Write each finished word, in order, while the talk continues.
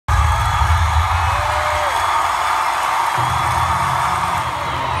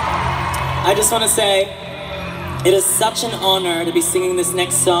I just want to say, it is such an honor to be singing this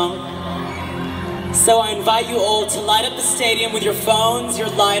next song. So I invite you all to light up the stadium with your phones, your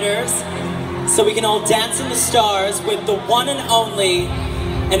lighters, so we can all dance in the stars with the one and only,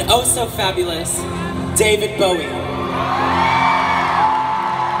 and oh so fabulous, David Bowie.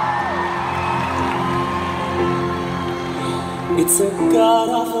 It's a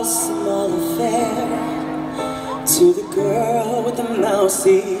god-awful small affair to the girl with the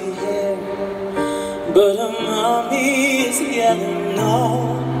mousy hair, but her mommy is yelling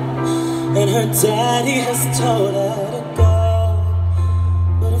no, and her daddy has told her to go.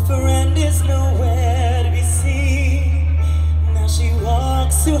 But her friend is nowhere to be seen. Now she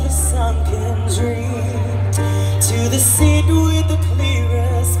walks to her sunken dream, to the seat with the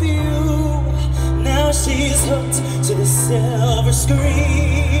clearest view. Now she's hooked to the silver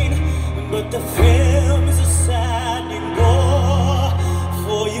screen, but the film is a saddening bore,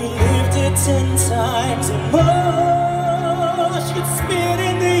 for you lived it 10 times or more. She could spit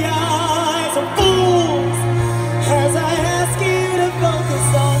in the eyes of fools as I ask you to focus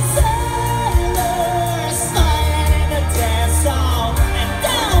on sailors smiling in the dance hall. And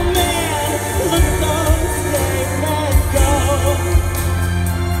down man, look at those gay men go.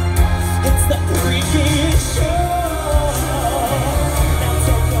 It's the freakiest show. Now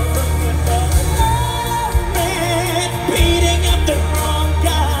take a look at the love man beating up the wrong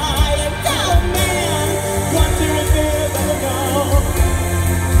guy. And down man, wonder if they'll ever know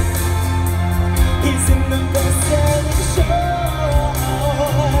he's in the best-selling show.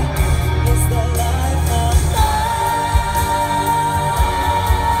 It's the life of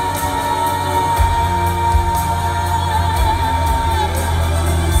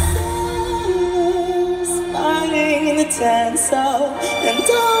sailors fighting in the dance hall. And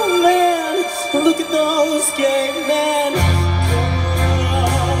oh man, look at those gay men.